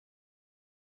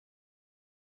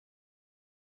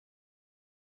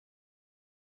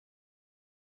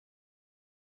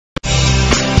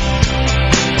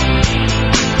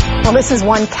Well, this is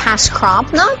one cash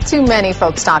crop not too many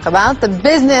folks talk about. The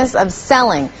business of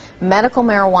selling medical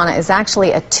marijuana is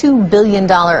actually a $2 billion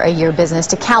a year business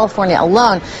to California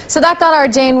alone. So that got our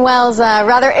Jane Wells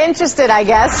rather interested, I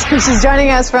guess. She's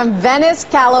joining us from Venice,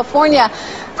 California.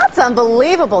 That's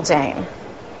unbelievable, Jane.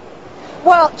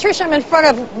 Well, Trish, I'm in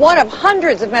front of one of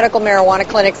hundreds of medical marijuana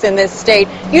clinics in this state.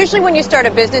 Usually when you start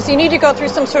a business, you need to go through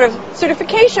some sort of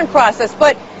certification process.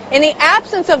 But in the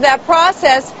absence of that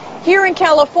process, here in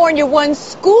California, one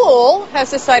school has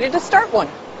decided to start one.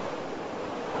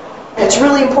 It's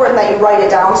really important that you write it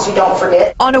down so you don't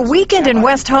forget. On a weekend in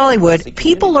West Hollywood,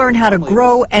 people learn how to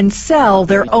grow and sell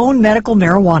their own medical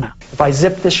marijuana. If I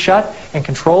zipped this shut and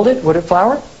controlled it, would it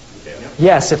flower?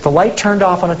 Yes, if the light turned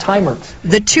off on a timer.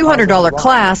 The $200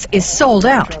 class is sold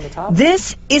out.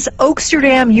 This is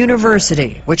Oaksterdam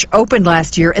University, which opened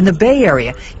last year in the Bay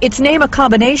Area. Its name a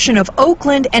combination of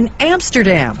Oakland and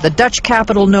Amsterdam, the Dutch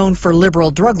capital known for liberal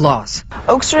drug laws.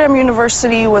 Oaksterdam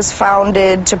University was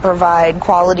founded to provide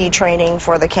quality training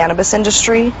for the cannabis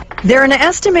industry. There are an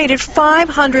estimated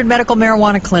 500 medical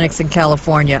marijuana clinics in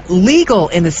California, legal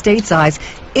in the state's eyes,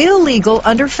 illegal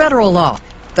under federal law.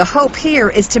 The hope here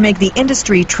is to make the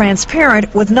industry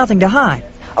transparent with nothing to hide.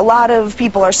 A lot of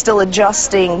people are still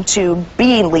adjusting to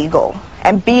being legal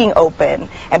and being open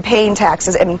and paying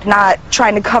taxes and not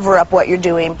trying to cover up what you're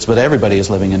doing. But everybody is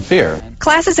living in fear.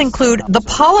 Classes include the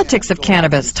politics of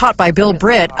cannabis, taught by Bill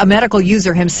Britt, a medical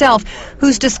user himself,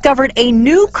 who's discovered a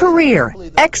new career,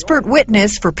 expert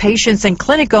witness for patients and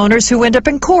clinic owners who end up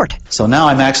in court. So now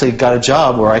I'm actually got a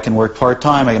job where I can work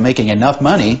part-time, I'm making enough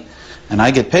money, and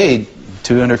I get paid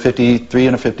 $250,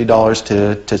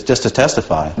 $350 just to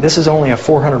testify. This is only a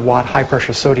 400-watt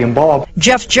high-pressure sodium bulb.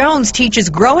 Jeff Jones teaches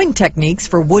growing techniques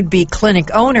for would-be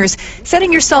clinic owners.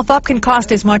 Setting yourself up can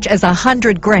cost as much as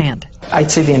 $100,000.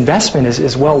 I'd say the investment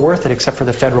is well worth it, except for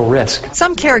the federal risk.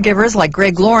 Some caregivers, like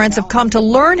Greg Lawrence, have come to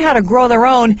learn how to grow their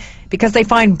own because they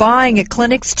find buying at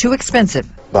clinics too expensive.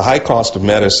 The high cost of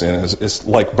medicine is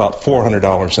like about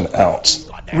 $400 an ounce.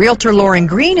 Realtor Lauren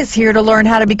Green is here to learn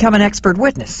how to become an expert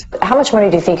witness. How much money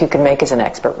do you think you can make as an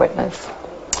expert witness?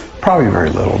 Probably very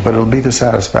little, but it'll be the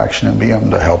satisfaction of being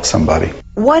able to help somebody.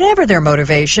 Whatever their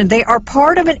motivation, they are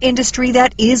part of an industry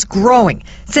that is growing,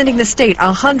 sending the state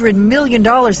 $100 million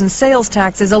in sales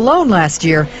taxes alone last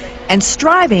year and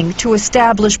striving to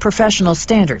establish professional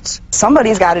standards.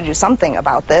 Somebody's got to do something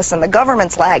about this, and the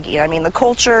government's laggy. I mean, the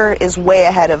culture is way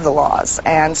ahead of the laws,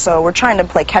 and so we're trying to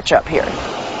play catch-up here.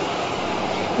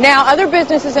 Now, other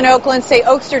businesses in Oakland say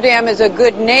Oaksterdam is a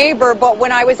good neighbor, but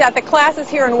when I was at the classes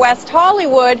here in West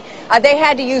Hollywood, they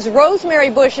had to use rosemary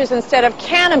bushes instead of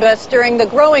cannabis during the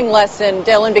growing lesson,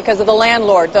 Dylan, because of the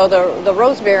landlord, though the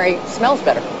rosemary smells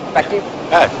better. Back to you.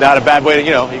 That's not a bad way to,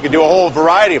 you can do a whole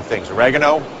variety of things.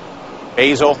 Oregano,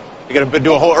 basil. You're going to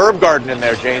do a whole herb garden in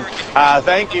there, Jane.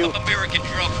 Thank you. American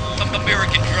drug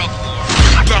war.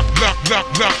 Knock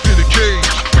to the cage.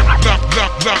 Knock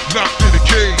to the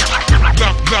cage.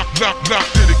 Knock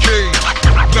to the cage.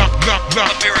 Knock.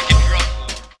 American drug